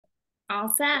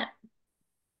All set.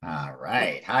 All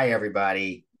right. Hi,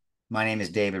 everybody. My name is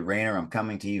David Rayner. I'm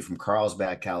coming to you from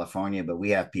Carlsbad, California, but we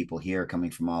have people here coming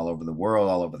from all over the world,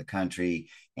 all over the country.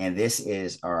 And this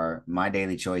is our My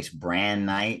Daily Choice brand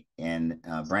night. And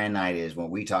brand night is when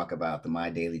we talk about the My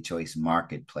Daily Choice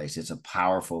marketplace. It's a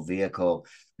powerful vehicle.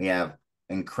 We have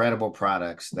incredible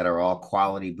products that are all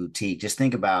quality boutique. Just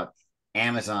think about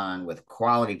Amazon with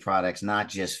quality products, not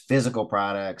just physical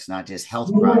products, not just health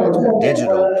products, but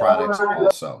digital products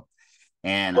also.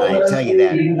 And I tell you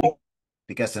that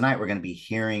because tonight we're going to be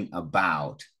hearing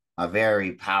about a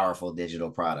very powerful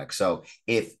digital product. So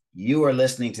if you are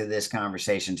listening to this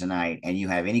conversation tonight and you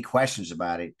have any questions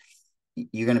about it,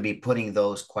 you're going to be putting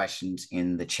those questions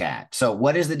in the chat. So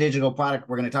what is the digital product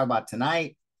we're going to talk about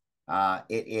tonight?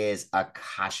 It is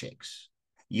Akashx.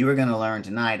 You are going to learn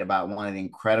tonight about one of the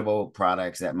incredible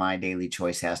products that My Daily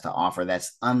Choice has to offer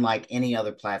that's unlike any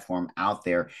other platform out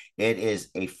there. It is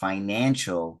a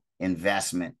financial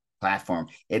investment platform.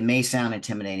 It may sound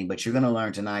intimidating, but you're going to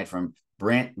learn tonight from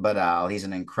Brent Badal. He's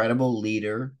an incredible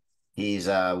leader. He's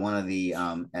one of the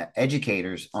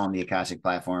educators on the Akashx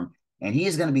platform, and he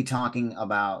is going to be talking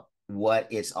about what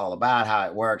it's all about, how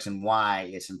it works, and why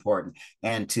it's important.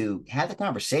 And to have the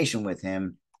conversation with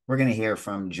him, we're going to hear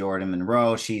from Jordan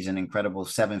Monroe. She's an incredible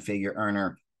seven-figure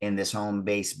earner in this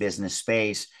home-based business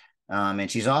space. And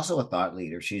she's also a thought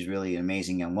leader. She's really an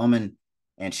amazing young woman.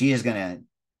 And she is going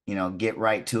to get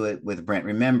right to it with Brent.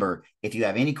 Remember, if you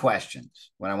have any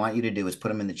questions, what I want you to do is put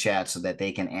them in the chat so that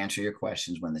they can answer your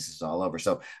questions when this is all over.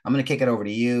 So I'm going to kick it over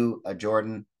to you,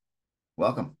 Jordan.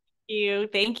 Welcome.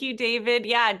 Thank you, David.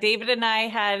 Yeah, David and I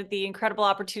had the incredible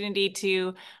opportunity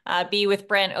to be with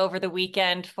Brent over the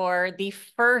weekend for the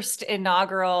first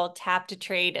inaugural Tap to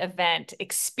Trade event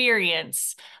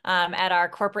experience at our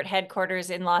corporate headquarters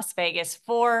in Las Vegas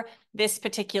for this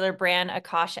particular brand,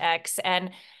 Akashx.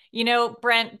 And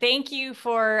Brent, thank you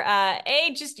for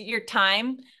just your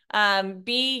time,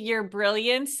 B, your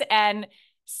brilliance, and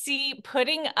C,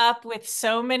 putting up with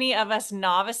so many of us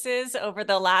novices over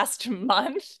the last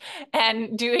month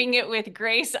and doing it with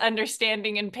grace,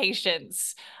 understanding, and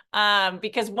patience.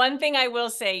 Because one thing I will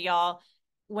say, y'all,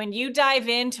 when you dive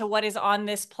into what is on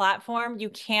this platform, you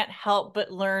can't help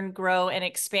but learn, grow, and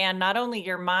expand not only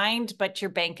your mind, but your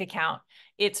bank account.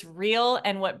 It's real.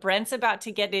 And what Brent's about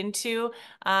to get into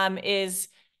is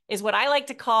what I like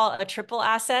to call a triple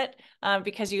asset,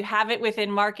 because you have it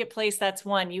within marketplace. That's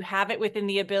one. You have it within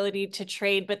the ability to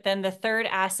trade, but then the third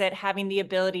asset, having the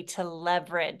ability to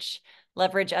leverage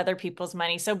other people's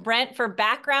money. So Brent, for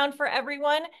background for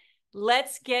everyone,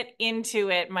 let's get into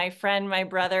it, my friend, my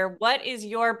brother. What is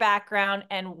your background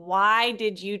and why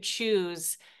did you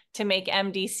choose to make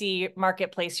MDC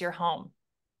Marketplace your home?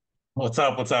 What's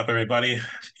up? What's up, everybody? If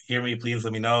you hear me, please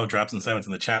let me know. Drop some sevens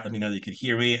in the chat. Let me know that you can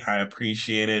hear me. I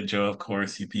appreciate it. Joe, of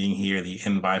course, you being here, the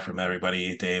invite from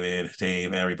everybody, David,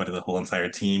 Dave, everybody, the whole entire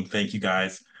team. Thank you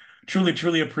guys. Truly,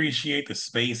 truly appreciate the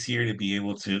space here to be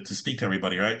able to speak to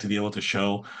everybody, right? To be able to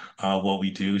show what we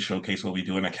do, showcase what we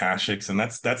do in Akashx. And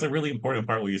that's a really important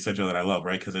part what you said, Joe, that I love,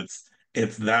 right? Because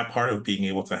it's that part of being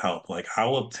able to help. Like I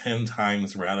will 10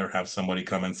 times rather have somebody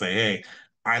come and say, hey,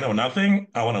 I know nothing.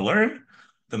 I want to learn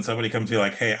then somebody comes to you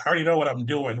like, hey, I already know what I'm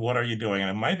doing. What are you doing?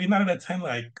 And it might be 9 out of 10,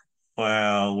 like,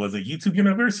 well, was it YouTube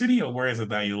University or where is it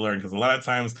that you learn? Because a lot of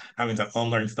times having to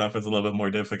unlearn stuff is a little bit more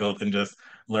difficult than just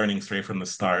learning straight from the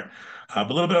start.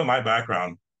 But a little bit of my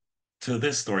background to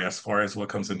this story as far as what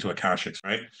comes into Akashx,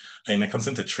 right? And it comes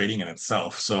into trading in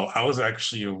itself. So I was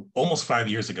actually almost 5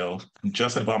 years ago,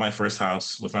 just had bought my first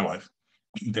house with my wife.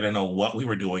 Didn't know what we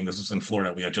were doing. This was in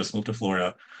Florida. We had just moved to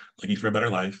Florida, looking for a better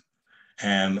life.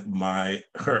 And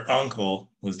her uncle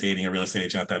was dating a real estate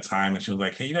agent at that time, and she was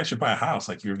like, "Hey, you guys should buy a house.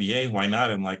 Like you're VA, why not?"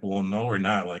 And like, well, no, we're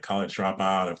not. Like college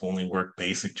dropout. I've only worked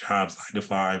basic jobs, 9 to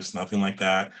 5s, nothing like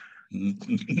that.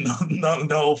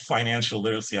 No financial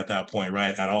literacy at that point,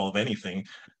 right? At all of anything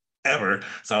ever.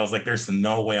 So I was like, "There's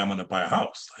no way I'm going to buy a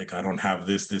house. Like I don't have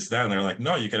this, that." And they're like,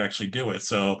 "No, you could actually do it."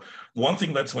 So one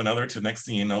thing led to another. To next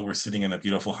thing you know, we're sitting in a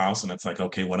beautiful house, and it's like,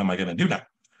 okay, what am I going to do now?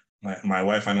 My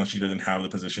wife, I know she didn't have the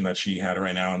position that she had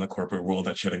right now in the corporate world,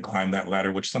 that she hadn't climbed that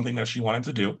ladder, which is something that she wanted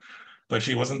to do, but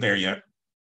she wasn't there yet.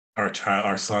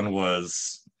 Our son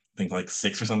was, I think, like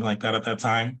 6 or something like that at that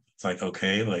time. It's like,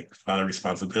 okay, like father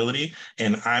responsibility.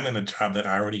 And I'm in a job that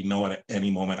I already know at any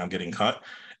moment I'm getting cut.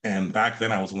 And back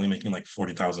then I was only making like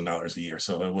 $40,000 a year.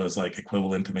 So it was like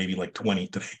equivalent to maybe like 20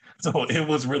 today. So it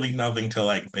was really nothing to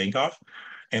like bank off.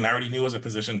 And I already knew it was a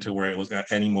position to where it was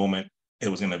at any moment it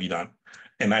was going to be done.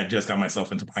 And I just got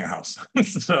myself into buying a house.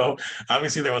 So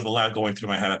obviously there was a lot going through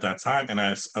my head at that time. And I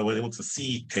was able to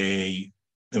see a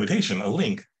invitation, a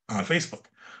link on Facebook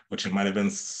which it might have been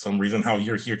some reason how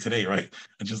you're here today, right?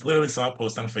 I just literally saw a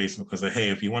post on Facebook that said, hey,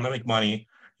 if you want to make money,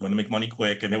 you want to make money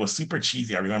quick. And it was super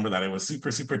cheesy. I remember that. It was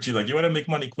super, super cheesy. Like, you want to make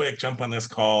money quick, jump on this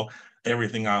call,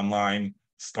 everything online,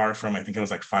 start from, I think it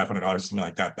was like $500, something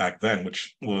like that back then,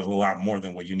 which was a lot more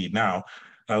than what you need now.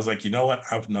 I was like, you know what?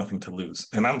 I have nothing to lose.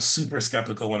 And I'm super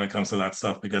skeptical when it comes to that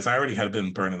stuff because I already had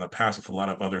been burned in the past with a lot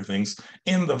of other things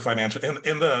in the financial,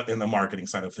 in the marketing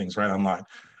side of things, right, online.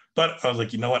 But I was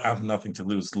like, you know what? I have nothing to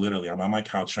lose. Literally, I'm on my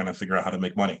couch trying to figure out how to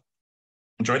make money.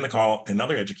 Join the call,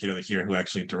 another educator here who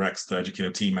actually directs the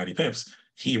educative team, Matty Pips,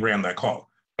 he ran that call.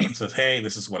 Says, hey,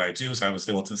 this is what I do. So I was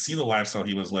able to see the lifestyle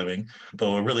he was living. But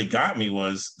what really got me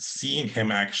was seeing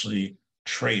him actually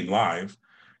trade live,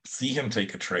 see him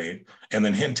take a trade, and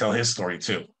then him tell his story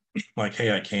too. Like,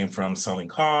 hey, I came from selling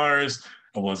cars.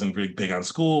 I wasn't really big on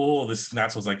school. This and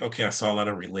that. So I was like, okay, I saw a lot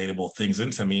of relatable things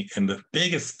into me. And the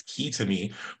biggest key to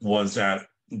me was that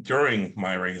during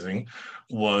my raising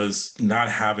was not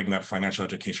having that financial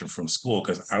education from school.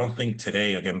 Because I don't think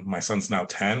today, again, my son's now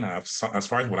 10. As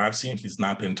far as what I've seen, he's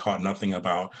not been taught nothing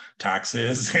about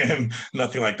taxes and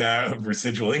nothing like that,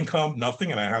 residual income,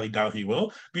 nothing. And I highly doubt he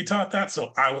will be taught that.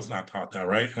 So I was not taught that,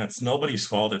 right? And it's nobody's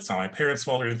fault. It's not my parents'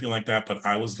 fault or anything like that, but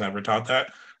I was never taught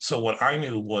that. So what I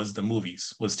knew was the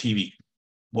movies, was TV,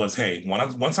 was, hey,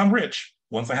 once I'm rich,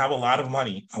 once I have a lot of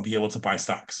money, I'll be able to buy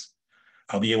stocks.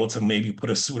 I'll be able to maybe put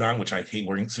a suit on, which I hate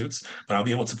wearing suits, but I'll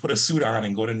be able to put a suit on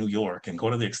and go to New York and go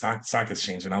to the stock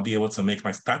exchange, and I'll be able to make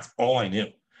that's all I knew.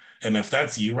 And if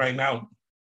that's you right now,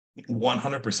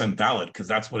 100% valid, because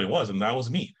that's what it was. And that was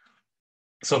me.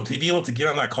 So to be able to get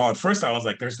on that call, at first I was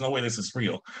like, there's no way this is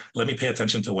real. Let me pay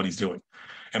attention to what he's doing.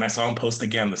 And I saw him post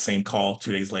again the same call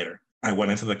 2 days later. I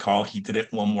went into the call, he did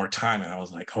it one more time, and I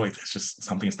was like, oh, wait, there's just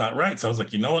something's not right. So I was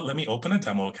like, you know what? Let me open a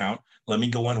demo account. Let me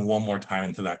go in one more time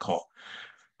into that call.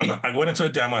 I went into a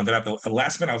demo, and then at the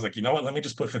last minute, I was like, you know what? Let me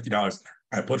just put $50 in there.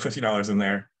 I put $50 in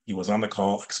there. He was on the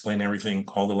call, explained everything,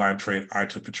 called the live trade. I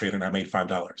took the trade, and I made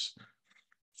 $5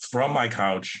 from my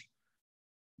couch,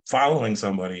 following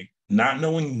somebody, not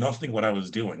knowing nothing what I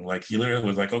was doing. Like, he literally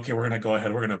was like, okay, we're going to go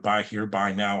ahead. We're going to buy here,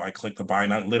 buy now. I clicked the buy,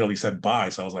 not literally said buy.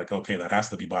 So I was like, okay, that has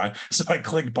to be buy. So I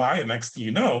clicked buy, and next thing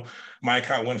you know, my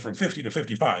account went from 50 to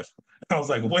 55. I was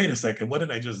like, wait a second, what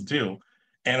did I just do?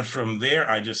 And from there,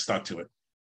 I just stuck to it.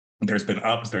 There's been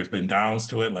ups, there's been downs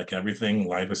to it, like everything.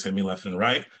 Life has hit me left and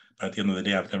right. But at the end of the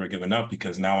day, I've never given up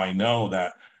because now I know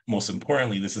that most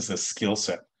importantly, this is a skill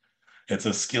set. It's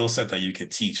a skill set that you could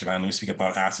teach. And I know we speak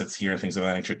about assets here and things of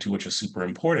that nature too, which is super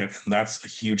important. And that's a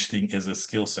huge thing, is a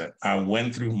skill set. I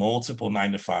went through multiple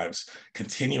 9 to 5s,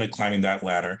 continuing climbing that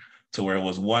ladder to where it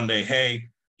was one day, hey,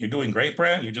 you're doing great,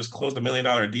 Brand. You just closed $1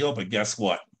 million deal, but guess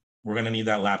what? We're going to need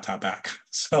that laptop back.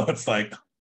 So it's like,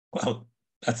 well,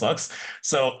 that sucks.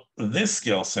 So this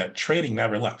skill set, trading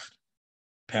never left.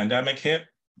 Pandemic hit,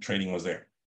 trading was there.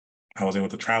 I was able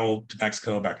to travel to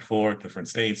Mexico, back and forth, different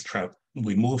states.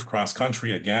 We moved cross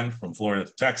country again from Florida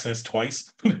to Texas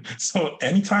twice. So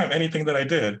anytime, anything that I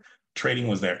did, trading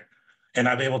was there. And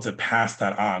I'm able to pass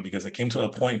that on because it came to a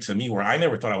point to me where I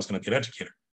never thought I was going to get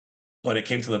educated. But it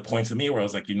came to the point to me where I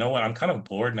was like, you know what? I'm kind of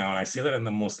bored now. And I say that in the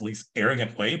most least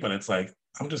arrogant way, but it's like,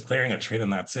 I'm just clearing a trade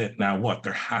and that's it. Now what?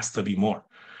 There has to be more.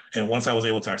 And once I was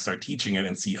able to start teaching it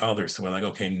and see others, so we're like,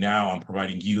 okay, now I'm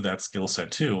providing you that skill set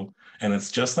too. And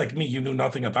it's just like me, you knew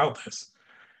nothing about this.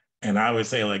 And I would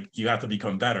say, like, you have to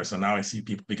become better. So now I see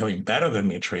people becoming better than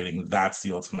me at trading. That's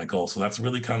the ultimate goal. So that's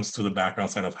really comes to the background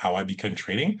side of how I became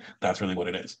trading. That's really what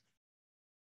it is.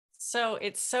 So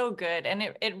it's so good. And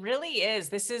it really is.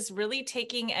 This is really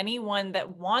taking anyone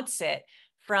that wants it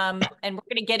from, and we're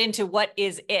going to get into what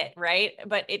is it, right?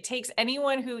 But it takes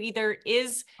anyone who either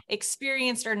is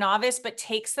experienced or novice, but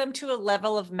takes them to a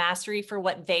level of mastery for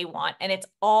what they want. And it's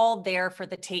all there for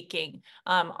the taking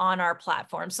on our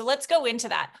platform. So let's go into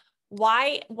that.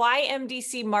 Why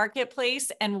MDC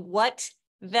Marketplace, and what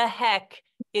the heck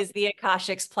is the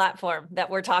Akashx platform that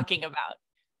we're talking about?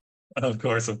 Of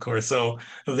course, of course. So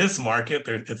this market,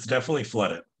 it's definitely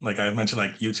flooded. Like I mentioned,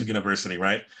 like YouTube University,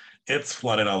 right? It's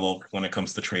flooded all over when it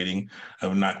comes to trading.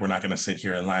 We're not going to sit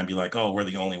here and lie and be like, oh, we're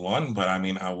the only one. But I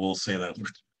mean, I will say that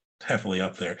we're definitely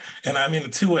up there. And I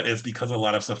mean, to it is because of a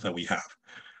lot of stuff that we have.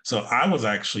 So I was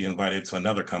actually invited to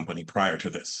another company prior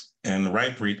to this. And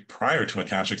right prior to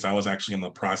Akashx, I was actually in the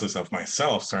process of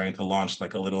myself starting to launch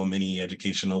like a little mini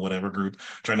educational whatever group,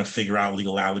 trying to figure out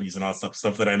legalities and all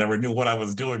stuff that I never knew what I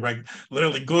was doing, right?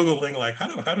 Literally Googling like,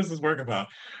 how does this work about?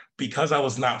 Because I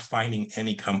was not finding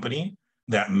any company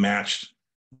that matched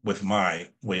with my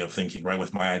way of thinking, right?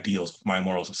 With my ideals, with my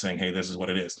morals of saying, hey, this is what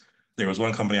it is. There was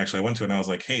one company actually I went to and I was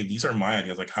like, hey, these are my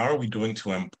ideas. Like, how are we doing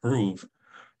to improve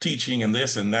teaching and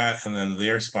this and that. And then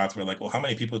their spots were like, well, how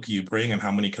many people can you bring and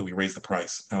how many can we raise the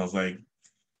price? And I was like,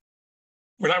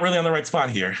 we're not really on the right spot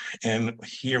here. And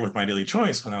here with my daily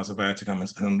choice, when I was about to come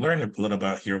and learn a little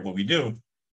about here what we do,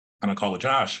 on a call with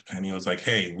Josh, and he was like,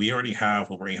 hey, we already have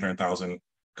over 800,000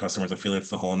 customers, affiliates,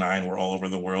 the whole nine. We're all over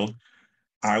the world.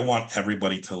 I want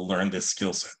everybody to learn this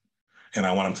skill set, and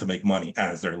I want them to make money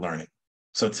as they're learning.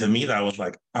 So to me, that was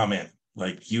like, I'm in.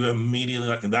 Like you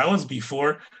immediately, that was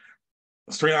before,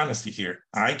 straight honesty here.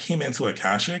 I came into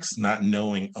Akashx not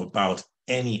knowing about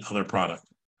any other product.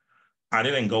 I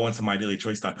didn't go into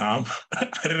mydailychoice.com. I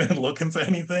didn't look into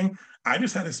anything. I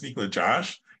just had to speak with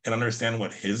Josh and understand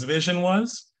what his vision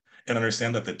was and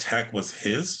understand that the tech was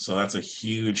his. So that's a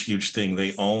huge, huge thing.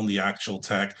 They own the actual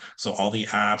tech. So all the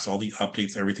apps, all the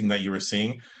updates, everything that you were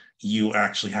seeing, you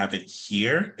actually have it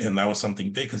here. And that was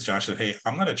something big because Josh said, hey,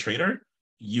 I'm not a trader.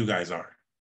 You guys are.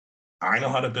 I know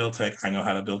how to build tech. I know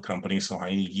how to build companies. So I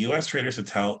need US traders to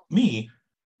tell me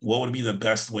what would be the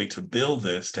best way to build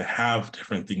this, to have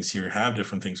different things here, have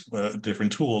different things,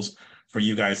 different tools for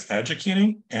you guys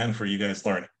educating and for you guys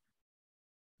learning.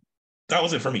 That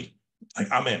was it for me.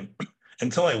 Like I'm in.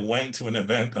 Until I went to an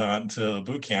event, to a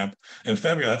boot camp in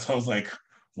February. That's how I was like,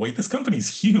 wait, this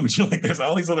company's huge. Like there's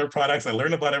all these other products. I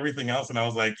learned about everything else. And I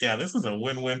was like, yeah, this is a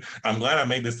win-win. I'm glad I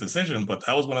made this decision. But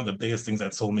that was one of the biggest things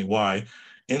that told me why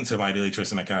into my daily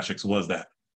choice in Akashx was that.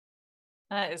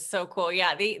 That is so cool.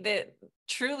 Yeah, the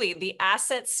truly the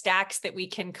asset stacks that we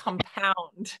can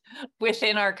compound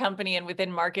within our company and within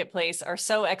marketplace are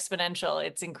so exponential.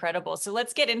 It's incredible. So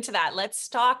let's get into that. Let's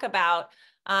talk about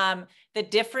the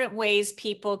different ways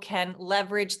people can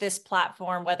leverage this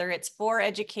platform, whether it's for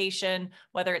education,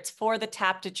 whether it's for the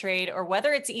tap to trade, or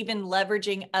whether it's even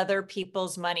leveraging other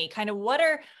people's money. Kind of what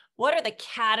are the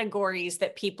categories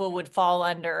that people would fall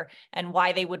under and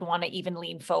why they would want to even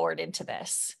lean forward into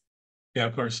this? Yeah,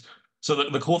 of course. So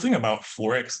the cool thing about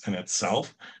Forex in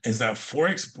itself is that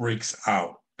Forex breaks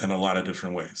out in a lot of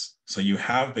different ways. So you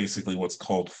have basically what's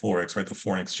called Forex, right? The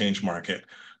foreign exchange market,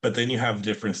 but then you have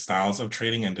different styles of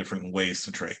trading and different ways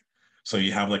to trade. So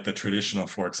you have like the traditional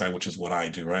Forex side, which is what I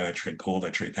do, right? I trade gold, I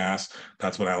trade gas.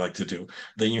 That's what I like to do.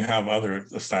 Then you have other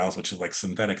styles, which is like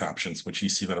synthetic options, which you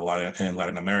see that a lot in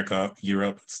Latin America,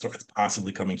 Europe, it's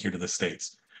possibly coming here to the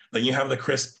States. Then you have the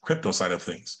crypto side of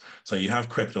things. So you have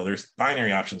crypto, there's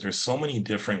binary options. There's so many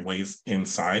different ways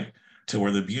inside to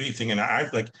where the beauty thing, and I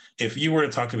like, if you were to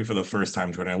talk to me for the first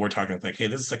time, Jordan, and we're talking like, hey,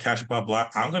 this is a cash blah, blah,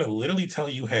 I'm going to literally tell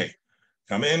you, hey,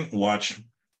 come in, watch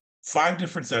 5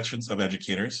 different sessions of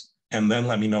educators, and then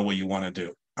let me know what you want to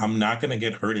do. I'm not going to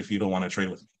get hurt if you don't want to trade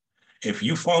with me. If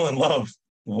you fall in love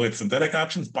with synthetic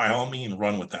options, by all means,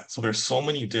 run with that. So there's so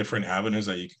many different avenues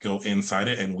that you could go inside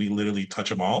it, and we literally touch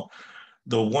them all.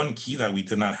 The one key that we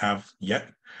did not have yet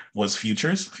was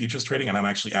futures trading, and I'm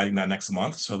actually adding that next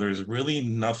month. So there's really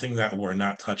nothing that we're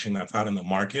not touching that's out in the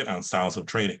market on styles of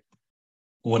trading.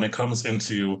 When it comes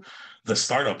into the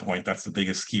startup point, that's the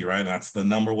biggest key, right? And that's the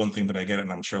number one thing that I get.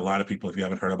 And I'm sure a lot of people, if you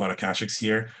haven't heard about Akashx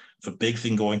here, the big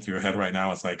thing going through your head right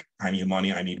now is like, I need money.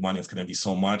 It's going to be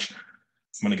so much. I'm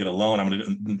going to get a loan. I'm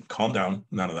going to calm down.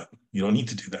 None of that. You don't need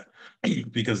to do that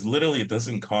because literally it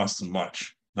doesn't cost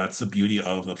much. That's the beauty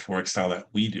of the Forex style that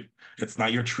we do. It's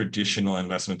not your traditional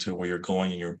investment tool where you're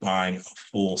going and you're buying a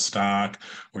full stock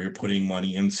or you're putting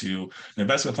money into an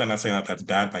investment plan. I'm not saying that that's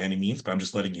bad by any means, but I'm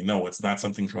just letting you know it's not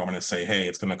something where I'm going to say, hey,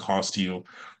 it's going to cost you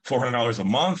 $400 a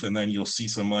month and then you'll see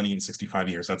some money in 65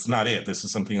 years. That's not it. This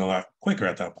is something a lot quicker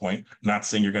at that point. Not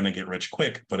saying you're going to get rich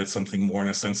quick, but it's something more in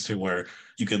a sense to where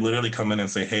you could literally come in and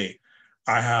say, hey,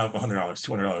 I have $100, $200,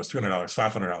 $300,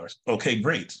 $500. Okay,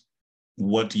 great.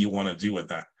 What do you want to do with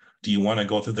that? Do you want to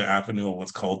go through the avenue of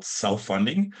what's called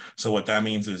self-funding? So what that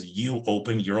means is you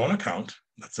open your own account.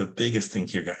 That's the biggest thing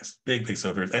here, guys. Big. So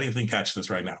if there's anything, catch this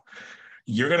right now.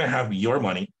 You're going to have your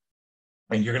money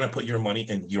and you're going to put your money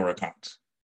in your account.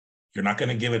 You're not going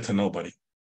to give it to nobody.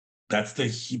 That's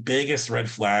the biggest red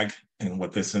flag in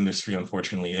what this industry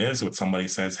unfortunately is. When somebody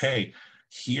says, hey,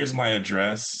 here's my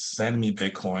address, send me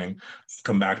Bitcoin,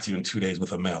 come back to you in 2 days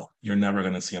with a mail. You're never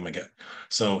going to see them again.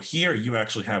 So here you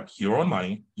actually have your own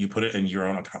money, you put it in your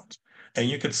own account, and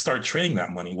you could start trading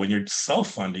that money. When you're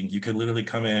self-funding, you could literally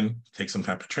come in, take some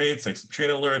type of trades, take some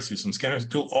trade alerts, use some scanners,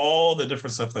 do all the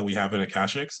different stuff that we have in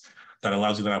Akashx that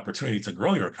allows you that opportunity to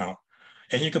grow your account.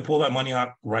 And you can pull that money out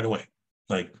right away.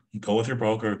 Like go with your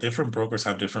broker. Different brokers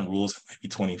have different rules. It might be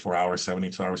 24 hours,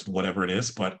 72 hours, whatever it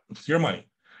is, but it's your money.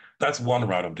 That's one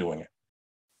route of doing it.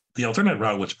 The alternate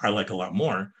route, which I like a lot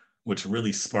more, which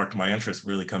really sparked my interest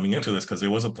really coming into this, because there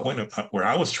was a point where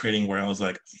I was trading where I was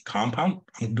like, I'm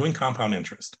doing compound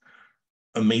interest.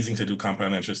 amazing to do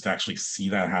compound interest to actually see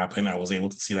that happen. I was able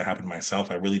to see that happen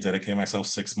myself. I really dedicated myself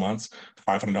 6 months,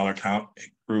 $500 account.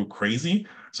 It grew crazy.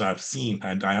 So I've seen,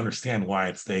 and I understand why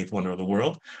it's the eighth wonder of the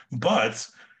world, but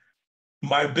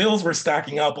my bills were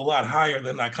stacking up a lot higher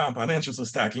than that compound interest was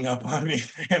stacking up on me.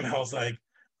 And I was like,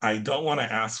 I don't want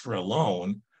to ask for a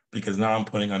loan because now I'm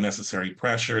putting unnecessary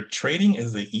pressure. Trading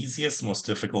is the easiest, most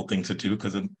difficult thing to do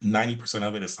because 90%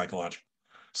 of it is psychological.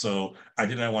 So I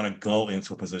didn't want to go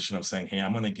into a position of saying, hey,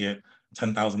 I'm going to get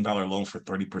 $10,000 loan for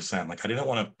 30%. Like I didn't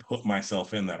want to put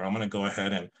myself in that. Or I'm going to go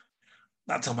ahead and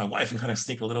not tell my wife and kind of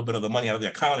sneak a little bit of the money out of the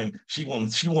account and she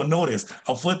won't notice.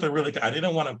 I'll flip it really. I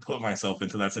didn't want to put myself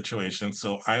into that situation.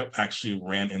 So I actually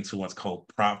ran into what's called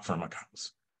prop firm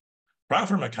accounts. Prop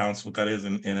firm accounts, what that is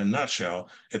in a nutshell,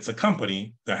 it's a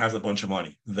company that has a bunch of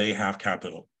money. They have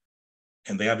capital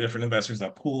and they have different investors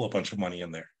that pool a bunch of money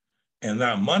in there. And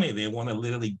that money, they want to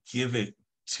literally give it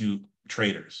to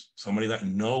traders, somebody that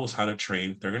knows how to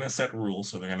trade. They're going to set rules.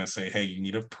 So they're going to say, hey, you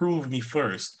need to prove me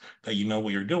first that you know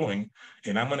what you're doing.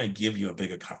 And I'm going to give you a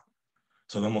big account.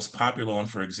 So the most popular one,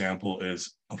 for example,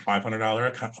 is a $500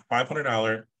 account,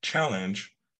 $500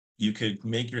 challenge. You could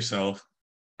make yourself,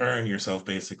 earn yourself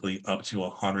basically up to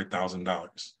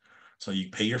 $100,000. So you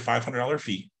pay your $500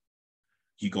 fee.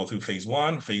 You go through phase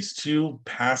one, phase two,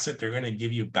 pass it. They're going to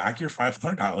give you back your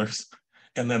 $500.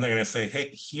 And then they're going to say,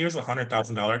 hey, here's a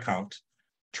 $100,000 account,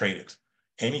 trade it.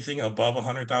 Anything above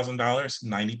 $100,000,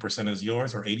 90% is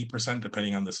yours or 80%,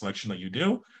 depending on the selection that you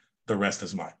do. The rest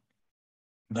is mine.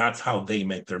 That's how they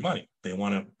make their money. They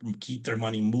want to keep their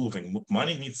money moving.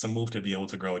 Money needs to move to be able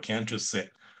to grow. It can't just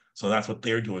sit. So that's what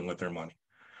they're doing with their money.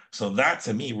 So that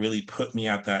to me really put me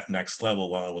at that next level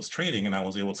while I was trading, and I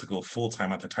was able to go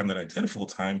full-time at the time that I did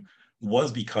full-time was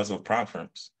because of prop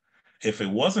firms. If it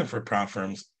wasn't for prop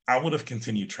firms, I would have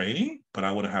continued trading, but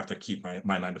I would have to keep my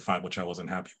 9 to 5, which I wasn't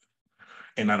happy with.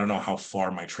 And I don't know how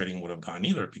far my trading would have gone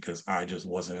either because I just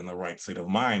wasn't in the right state of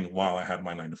mind while I had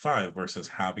my 9 to 5 versus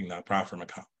having that prop firm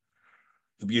account.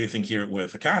 The beauty thing here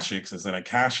with Akashx is that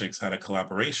Akashx had a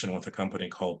collaboration with a company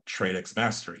called TradeX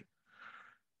Mastery.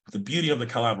 The beauty of the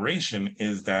collaboration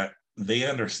is that they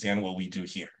understand what we do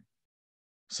here.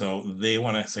 So they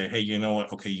want to say, hey, you know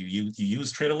what? Okay, you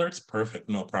use trade alerts, perfect,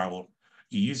 no problem.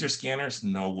 You use your scanners,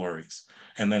 no worries.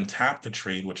 And then tap the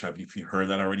trade, which if you heard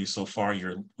that already so far,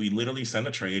 we literally send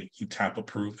a trade, you tap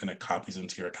approve, and it copies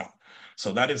into your account.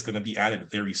 So that is going to be added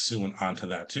very soon onto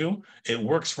that too. It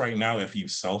works right now if you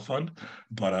self-fund,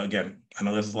 but again, I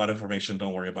know there's a lot of information,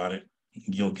 don't worry about it.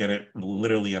 You'll get it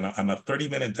literally on a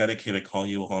 30-minute dedicated call.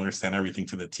 You will understand everything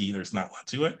to the T. There's not a lot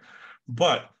to it,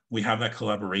 but we have that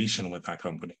collaboration with that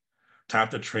company.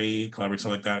 Tap the trade, collaboration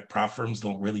like that. Prop firms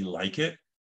don't really like it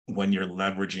when you're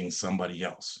leveraging somebody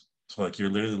else. So like you're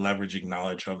literally leveraging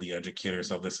knowledge of the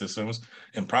educators of the systems,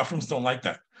 and prop firms don't like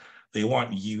that. They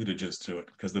want you to just do it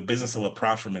because the business of a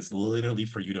prop firm is literally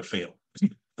for you to fail.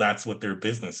 That's what their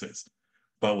business is.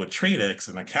 But with TradeX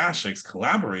and Akashx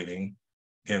collaborating,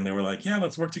 and they were like, yeah,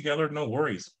 let's work together. No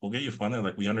worries. We'll get you funded.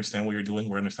 Like, we understand what you're doing.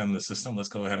 We're understanding the system. Let's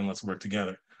go ahead and let's work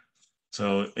together.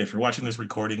 So if you're watching this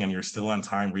recording and you're still on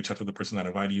time, reach out to the person that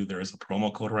invited you. There is a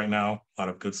promo code right now. A lot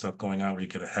of good stuff going on where you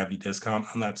get a heavy discount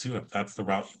on that too, if that's the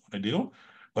route you want to do.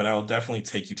 But I'll definitely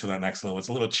take you to that next level. It's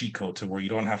a little cheat code to where you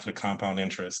don't have to compound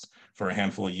interest for a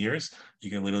handful of years.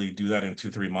 You can literally do that in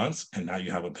 2-3 months, and now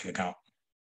you have a big account.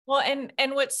 Well,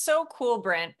 and what's so cool,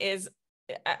 Brent, is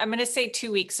I'm going to say 2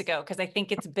 weeks ago, because I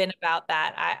think it's been about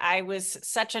that. I was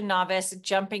such a novice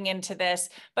jumping into this,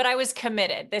 but I was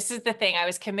committed. This is the thing. I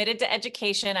was committed to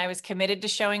education. I was committed to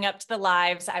showing up to the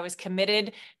lives. I was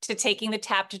committed to taking the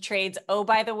tap to trades. Oh,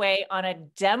 by the way, on a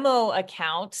demo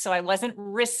account. So I wasn't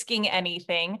risking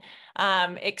anything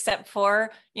except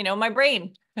for, my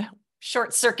brain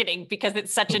short circuiting because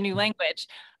it's such a new language.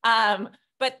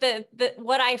 But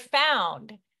what I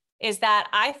found is that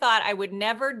I thought I would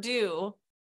never do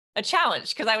a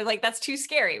challenge because I was like, that's too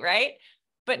scary, right?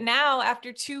 But now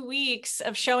after 2 weeks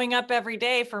of showing up every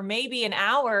day for maybe an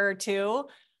hour or two,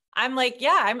 I'm like,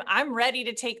 yeah, I'm ready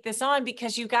to take this on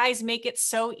because you guys make it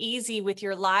so easy with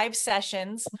your live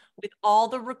sessions, with all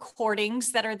the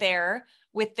recordings that are there,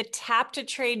 with the tap to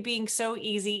trade being so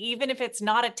easy. Even if it's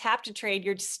not a tap to trade,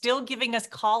 you're still giving us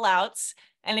call outs.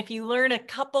 And if you learn a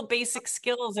couple basic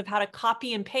skills of how to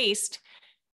copy and paste,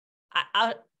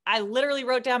 I literally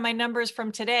wrote down my numbers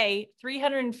from today,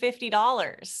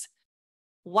 $350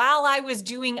 while I was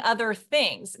doing other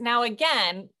things. Now,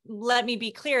 again, let me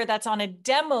be clear, that's on a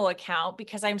demo account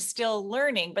because I'm still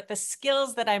learning, but the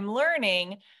skills that I'm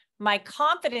learning, my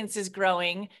confidence is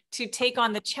growing to take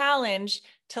on the challenge,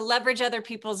 to leverage other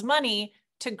people's money,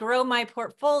 to grow my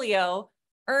portfolio,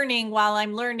 earning while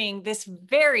I'm learning this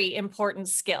very important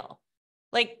skill.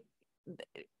 Like,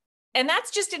 and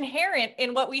that's just inherent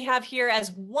in what we have here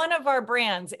as one of our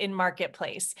brands in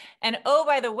Marketplace. And oh,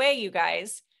 by the way, you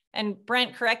guys, and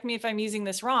Brent, correct me if I'm using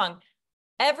this wrong,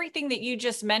 everything that you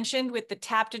just mentioned with the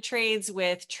tap to trades,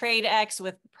 with TradeX,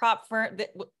 with prop firm,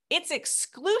 it's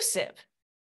exclusive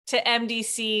to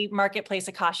MDC Marketplace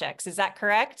Akashx. Is that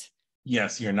correct?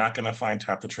 Yes, you're not going to find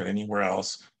Tap to Trade anywhere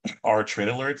else. Our trade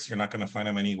alerts, you're not going to find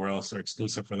them anywhere else. They're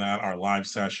exclusive for that. Our live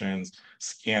sessions,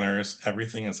 scanners,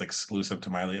 everything is exclusive to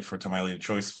my lead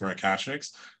choice for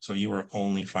Akashx. So you are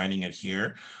only finding it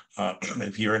here.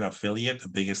 If you're an affiliate, the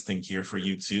biggest thing here for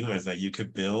you too is that you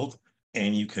could build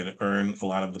and you could earn a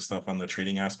lot of the stuff on the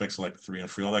trading aspects, like 3 and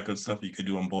free, all that good stuff. You could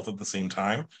do them both at the same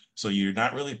time. So you're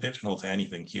not really pigeonholed to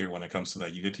anything here when it comes to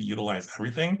that. You get to utilize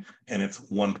everything and it's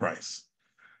one price.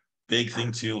 Big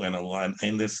thing too, and a lot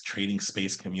in this trading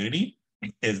space community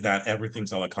is that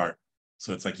everything's a la carte.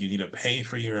 So it's like you need to pay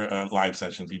for your live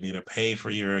sessions, you need to pay for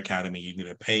your academy, you need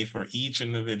to pay for each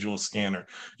individual scanner,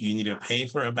 you need to pay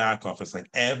for a back office. Like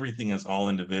everything is all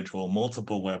individual,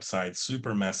 multiple websites,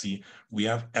 super messy. We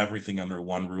have everything under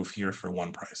one roof here for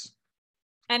one price.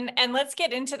 And let's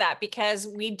get into that, because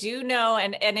we do know,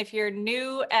 and if you're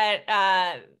new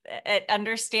at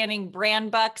understanding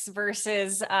brand bucks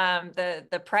versus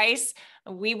the price,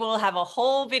 we will have a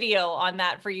whole video on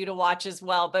that for you to watch as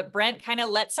well. But Brent, kind of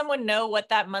let someone know what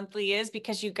that monthly is,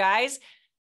 because you guys,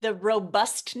 the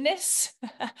robustness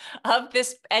of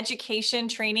this education,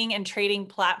 training, and trading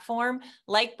platform,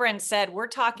 like Brent said, we're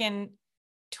talking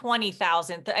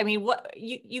 20,000. I mean, what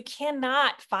you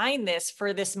cannot find this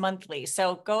for this monthly.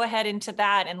 So go ahead into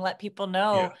that and let people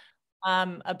know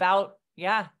about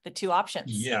the two options.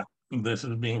 Yeah, this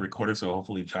is being recorded, so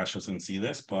hopefully Josh doesn't see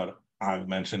this, but I've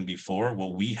mentioned before,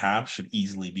 what we have should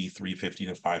easily be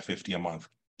 $350 to $550 a month.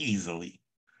 Easily.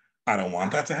 I don't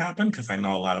want that to happen because I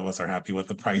know a lot of us are happy with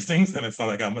the pricings and it's not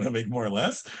like I'm going to make more or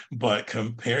less, but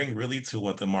comparing really to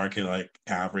what the market like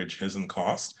average is in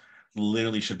cost,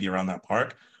 literally should be around that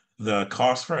park. The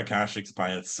cost for Akashx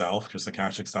by itself, just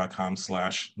akashx.com/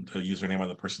 the username of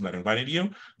the person that invited you,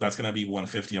 that's going to be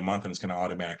 $150 a month and it's going to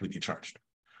automatically be charged.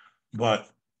 But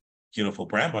beautiful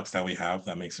brand bucks that we have,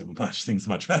 that makes things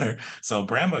much better. So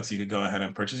brand bucks, you could go ahead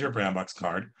and purchase your brand bucks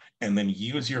card and then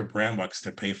use your brand bucks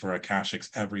to pay for Akashx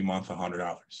every month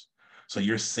 $100. So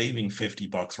you're saving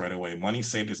 $50 right away. Money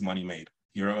saved is money made.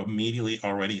 You're immediately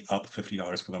already up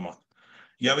 $50 for the month.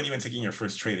 You haven't even taken your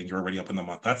first trade and you're already up in the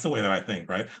month. That's the way that I think,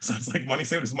 right? So it's like money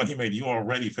saved is money made. You are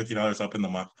already $50 up in the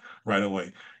month right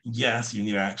away. Yes, you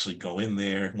need to actually go in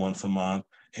there once a month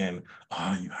and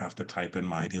you have to type in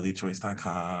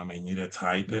mydailychoice.com and you need to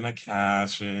type in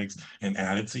Akashx and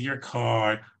add it to your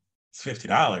cart. It's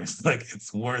 $50. Like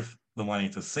it's worth the money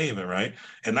to save it, right?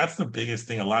 And that's the biggest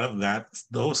thing. A lot of that,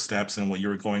 those steps and what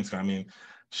you're going to, I mean,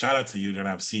 shout out to you, and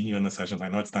I've seen you in the sessions. I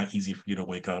know it's not easy for you to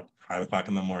wake up 5 o'clock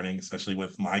in the morning, especially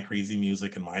with my crazy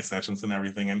music and my sessions and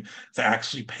everything, and to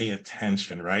actually pay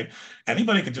attention, right?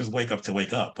 Anybody could just wake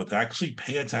up, but to actually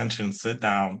pay attention, sit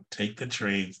down, take the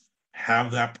trades,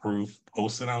 have that proof,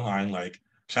 post it online. Like,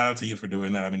 shout out to you for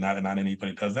doing that. I mean, not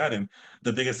anybody does that. And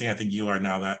the biggest thing, I think you are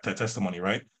now that testimony,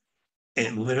 right?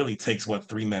 It literally takes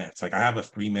 3 minutes. Like I have a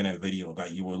 3-minute video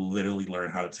that you will literally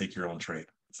learn how to take your own trade.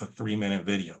 It's a 3-minute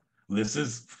video. This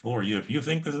is for you. If you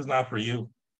think this is not for you,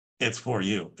 it's for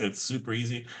you. It's super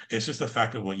easy. It's just the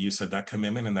fact of what you said, that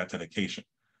commitment and that dedication.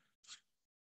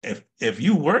 If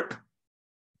you work,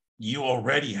 you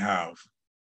already have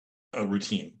a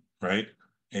routine, right?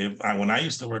 When I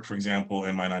used to work, for example,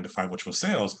 in my 9 to 5, which was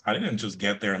sales, I didn't just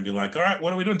get there and be like, all right,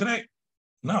 what are we doing today?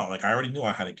 No, like I already knew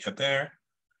I had to get there,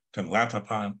 turn the laptop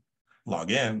on,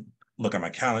 log in, look at my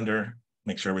calendar,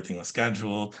 make sure everything was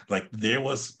scheduled. Like there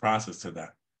was process to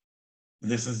that.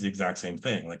 This is the exact same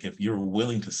thing. Like if you're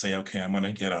willing to say, okay, I'm going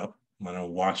to get up, I'm going to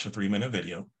watch a 3-minute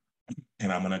video,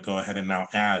 and I'm going to go ahead and now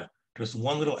add just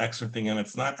one little extra thing. And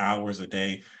it's not hours a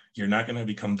day. You're not going to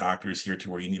become doctors here to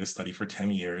where you need to study for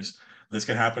 10 years. This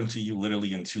could happen to you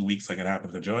literally in 2 weeks, like it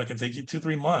happened to Joe. It can take you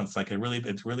 2-3 months. Like it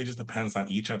really just depends on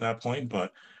each at that point.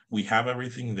 But we have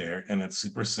everything there and it's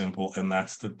super simple. And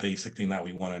that's the basic thing that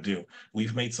we want to do.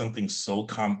 We've made something so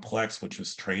complex, which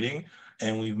is trading,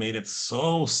 and we've made it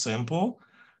so simple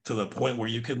to the point where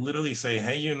you could literally say,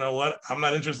 hey, you know what? I'm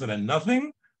not interested in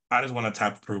nothing. I just want to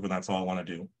tap approve and that's all I want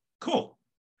to do. Cool.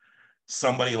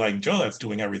 Somebody like Joe that's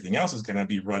doing everything else is going to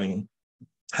be running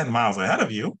 10 miles ahead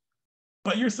of you,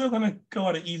 but you're still going to go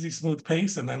at an easy, smooth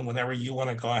pace. And then whenever you want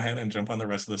to go ahead and jump on the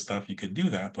rest of the stuff, you could do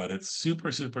that. But it's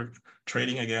super, super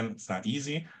trading. Again, it's not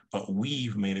easy, but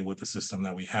we've made it with the system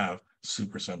that we have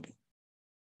super simple.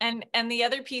 And the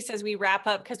other piece as we wrap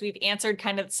up, because we've answered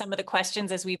kind of some of the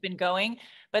questions as we've been going,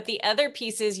 but the other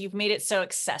piece is you've made it so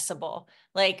accessible.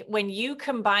 Like when you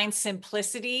combine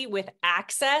simplicity with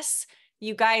access,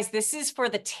 you guys, this is for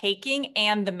the taking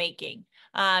and the making.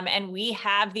 And we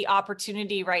have the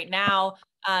opportunity right now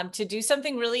to do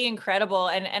something really incredible.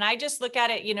 And I just look at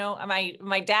it, you know,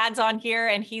 my dad's on here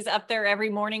and he's up there every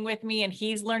morning with me and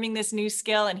he's learning this new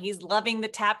skill and he's loving the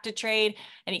tap to trade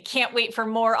and he can't wait for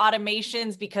more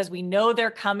automations because we know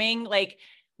they're coming. Like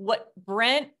what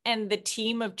Brent and the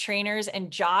team of trainers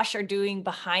and Josh are doing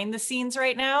behind the scenes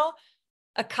right now,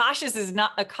 Akashx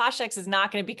is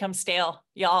not going to become stale,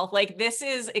 y'all. Like this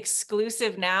is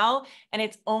exclusive now, and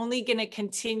it's only going to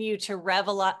continue to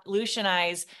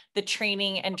revolutionize the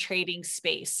training and trading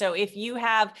space. So if you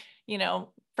have, you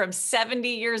know, from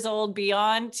 70 years old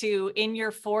beyond to in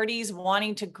your 40s,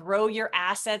 wanting to grow your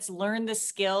assets, learn the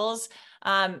skills,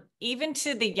 even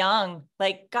to the young,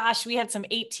 like, gosh, we had some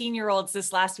 18-year-olds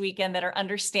this last weekend that are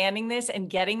understanding this and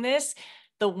getting this.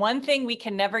 The one thing we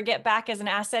can never get back as an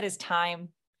asset is time.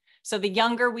 So the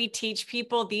younger we teach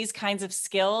people these kinds of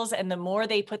skills and the more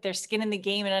they put their skin in the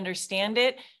game and understand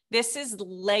it, this is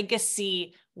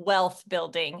legacy wealth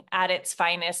building at its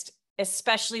finest,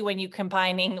 especially when you're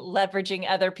combining leveraging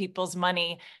other people's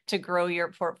money to grow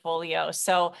your portfolio.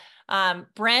 So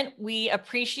Brent, we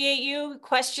appreciate you.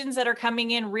 Questions that are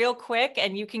coming in real quick,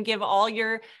 and you can give all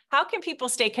your, how can people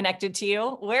stay connected to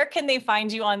you? Where can they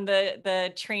find you on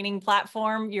the training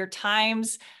platform, your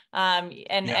times,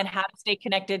 and how to stay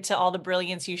connected to all the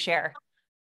brilliance you share?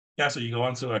 Yeah, so you go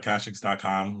onto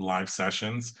akashx.com live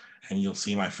sessions and you'll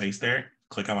see my face there.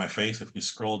 Click on my face. If you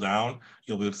scroll down,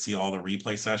 you'll be able to see all the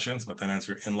replay sessions. But then as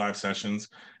you're in live sessions,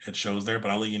 it shows there.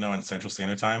 But I'll let you know in Central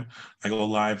Standard Time. I go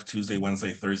live Tuesday,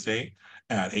 Wednesday, Thursday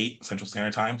at 8 Central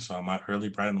Standard Time. So I'm out early,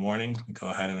 bright in the morning. Go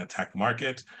ahead and attack the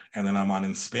market. And then I'm on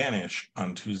in Spanish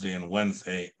on Tuesday and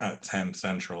Wednesday at 10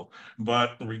 Central.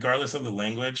 But regardless of the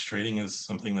language, trading is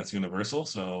something that's universal.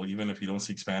 So even if you don't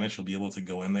speak Spanish, you'll be able to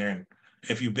go in there. And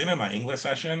if you've been in my English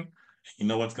session, you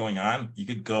know what's going on, you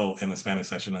could go in the Spanish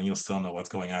session and you'll still know what's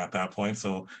going on at that point.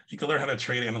 So you can learn how to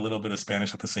trade and a little bit of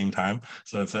Spanish at the same time.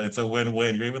 So it's a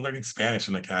win-win. You're even learning Spanish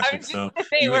in the Akashx. So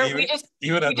we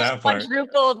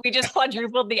just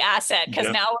quadrupled the asset because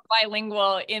yep. now we're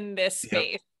bilingual in this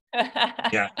space.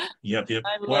 Yep. Yep.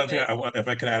 One thing if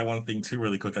I could add one thing too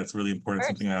really quick, that's really important.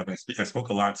 Something I spoke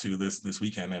a lot to this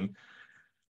weekend. And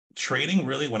trading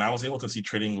really, when I was able to see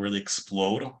trading really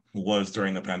explode was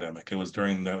during the pandemic. It was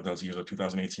during those years of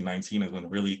 2018, 19 is when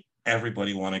really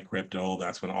everybody wanted crypto.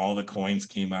 That's when all the coins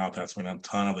came out. That's when a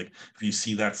ton of, like, if you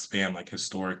see that span, like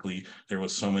historically, there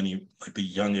was so many, like the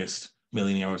youngest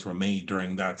millionaires were made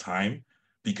during that time,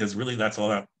 because really that's all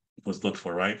that was looked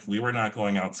for, right? We were not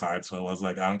going outside. So it was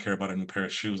like, I don't care about a new pair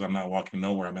of shoes. I'm not walking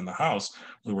nowhere. I'm in the house.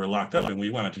 We were locked up and we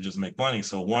wanted to just make money.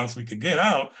 So once we could get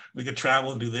out, we could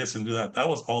travel and do this and do that. That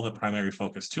was all the primary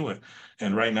focus to it.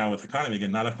 And right now with economy,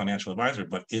 again, not a financial advisor,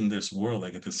 but in this world,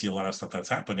 I get to see a lot of stuff that's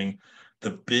happening.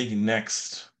 The big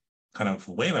next kind of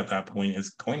wave at that point is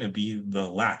going to be the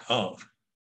lack of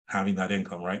having that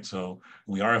income, right? So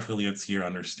we are affiliates here,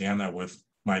 understand that with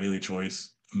My Daily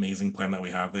Choice, amazing plan that we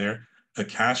have there.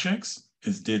 Akashx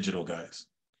is digital, guys.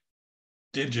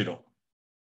 Digital.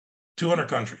 200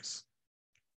 countries.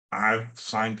 I've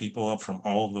signed people up from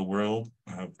all over the world.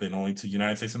 I've been only to the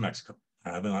United States and Mexico.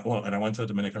 I've been and I went to the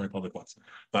Dominican Republic once.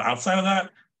 But outside of that,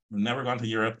 I've never gone to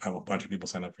Europe. I have a bunch of people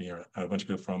signed up for Europe. I have a bunch of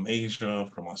people from Asia,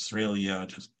 from Australia,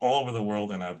 just all over the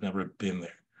world, and I've never been there.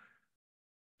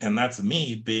 And that's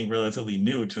me being relatively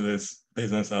new to this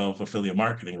business of affiliate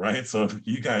marketing, right? So if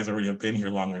you guys already have been here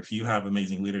longer, if you have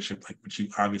amazing leadership, like what you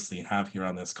obviously have here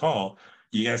on this call,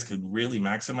 you guys could really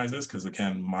maximize this. Because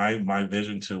again, my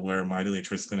vision to where My Daily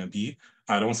Choice is going to be,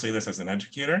 I don't say this as an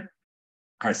educator.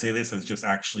 I say this as just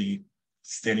actually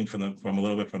standing from a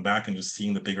little bit from back and just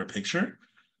seeing the bigger picture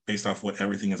based off what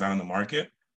everything is out in the market.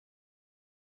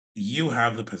 You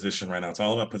have the position right now. It's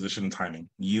all about position and timing.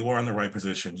 You are in the right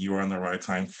position. You are in the right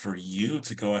time for you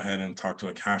to go ahead and talk to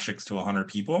Akashx to 100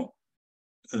 people,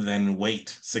 then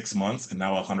wait 6 months. And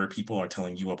now 100 people are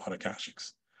telling you about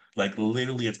Akashx. Like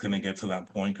literally it's going to get to that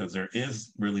point because there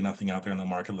is really nothing out there in the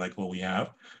market like what we have.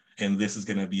 And this is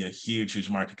going to be a huge, huge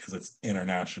market because it's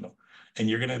international. And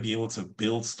you're going to be able to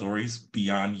build stories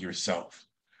beyond yourself.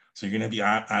 So you're going to be,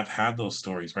 I've had those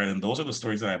stories, right? And those are the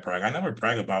stories that I brag. I never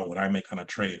brag about what I make on a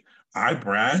trade. I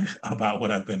brag about what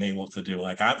I've been able to do.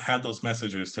 Like I've had those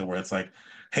messages to where it's like,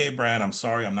 hey, Brad, I'm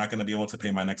sorry, I'm not going to be able to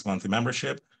pay my next monthly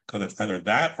membership because it's either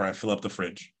that or I fill up the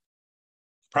fridge.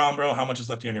 Problem, bro, how much is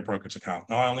left in your brokerage account?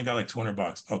 Oh, I only got like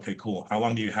 $200. Okay, cool. How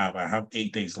long do you have? I have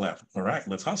 8 days left. All right,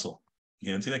 let's hustle.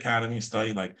 get into the academy,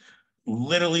 study, like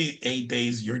literally 8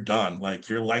 days, you're done. Like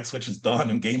your light switch is done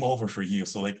and game over for you.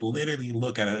 So like literally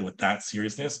look at it with that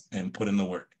seriousness and put in the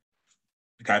work.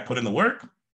 The guy put in the work.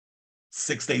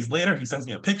 6 days later, he sends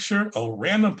me a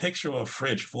random picture of a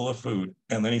fridge full of food.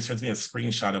 And then he sends me a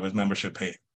screenshot of his membership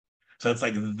page. So it's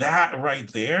like that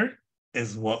right there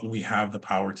is what we have the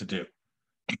power to do.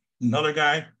 Another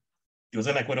guy, he was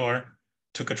in Ecuador,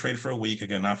 took a trade for a week.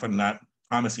 Again, not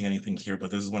promising anything here,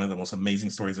 but this is one of the most amazing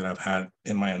stories that I've had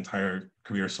in my entire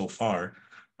career so far.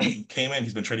 Came in,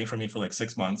 he's been trading for me for like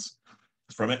 6 months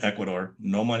from Ecuador,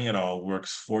 no money at all,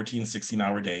 works 14,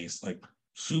 16-hour days, like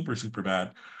super, super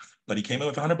bad. But he came in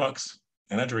with $100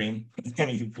 and a dream, and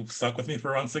he stuck with me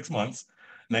for around 6 months.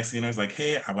 Next thing you know, he's like,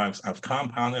 hey, I've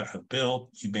compounded, I've built,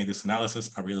 you made this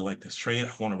analysis. I really like this trade.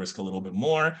 I want to risk a little bit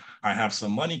more. I have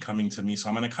some money coming to me. So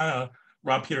I'm going to kind of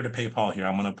rob Peter to pay Paul here.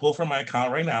 I'm going to pull from my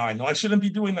account right now. I know I shouldn't be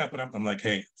doing that, but I'm like,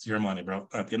 hey, it's your money, bro.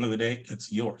 At the end of the day,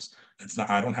 it's yours. It's not,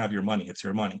 I don't have your money. It's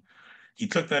your money. He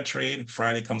took that trade.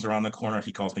 Friday comes around the corner.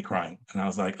 He calls me crying. And I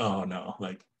was like, oh no,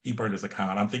 like he burned his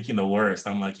account. I'm thinking the worst.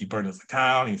 I'm like, he burned his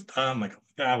account. He's done. I'm like, oh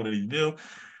my God, what did he do?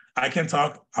 I can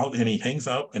talk out, and he hangs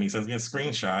up and he sends me a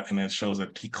screenshot, and it shows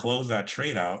that he closed that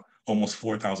trade out almost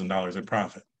 $4,000 in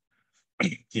profit.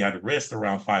 He had risked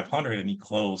around 500 and he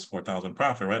closed 4,000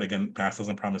 profit, right? Again, past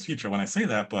doesn't promise future when I say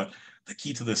that, but the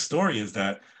key to this story is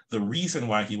that the reason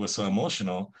why he was so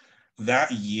emotional,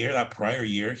 that year, that prior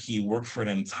year, he worked for an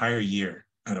entire year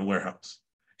at a warehouse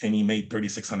and he made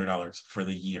 $3,600 for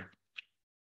the year.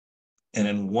 And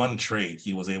in one trade,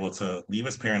 he was able to leave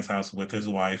his parents' house with his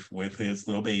wife, with his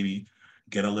little baby,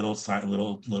 get a little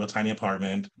tiny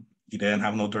apartment. He didn't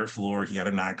have no dirt floor. He had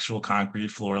an actual concrete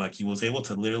floor. Like he was able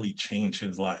to literally change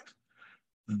his life.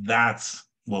 That's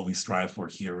what we strive for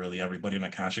here, really, everybody in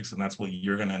Akashx, and that's what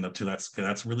you're going to end up to.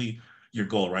 That's really your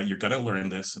goal, right? You're going to learn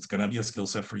this. It's going to be a skill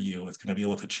set for you. It's going to be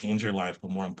able to change your life.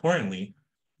 But more importantly,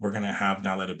 we're going to have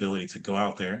now that ability to go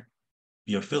out there,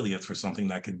 be affiliates for something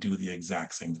that could do the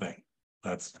exact same thing.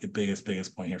 That's the biggest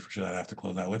point here for sure that I have to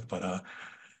close out with. But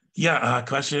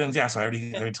questions. Yeah, so I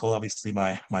already told obviously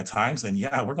my times, and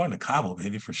yeah, we're going to Cabo,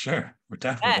 baby, for sure. We're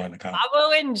definitely going to Cabo.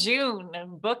 Cabo in June.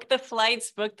 Book the flights,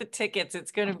 book the tickets.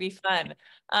 It's going to be fun.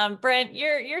 Brent,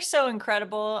 you're so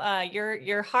incredible.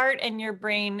 Your heart and your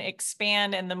brain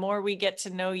expand, and the more we get to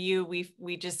know you,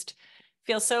 we just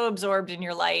feel so absorbed in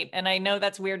your light. And I know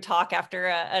that's weird talk after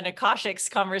an Akashx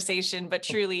conversation, but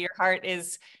truly your heart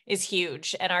is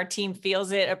huge, and our team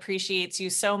feels it, appreciates you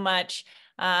so much.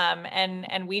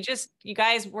 And we just, you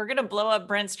guys, we're going to blow up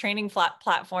Brent's training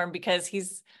platform because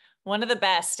he's one of the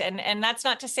best. And that's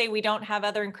not to say we don't have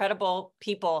other incredible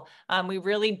people. We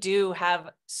really do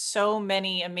have so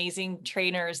many amazing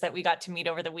trainers that we got to meet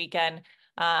over the weekend,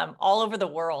 all over the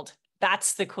world.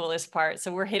 That's the coolest part.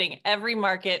 So we're hitting every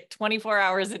market 24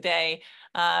 hours a day.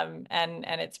 And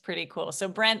it's pretty cool. So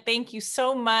Brent, thank you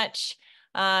so much.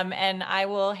 And I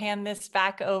will hand this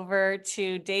back over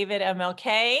to David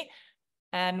MLK,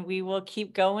 and we will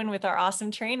keep going with our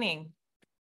awesome training.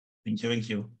 Thank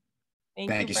you.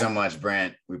 Thank you so much,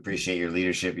 Brent. We appreciate your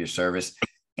leadership, your service.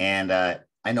 And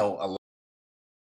I know a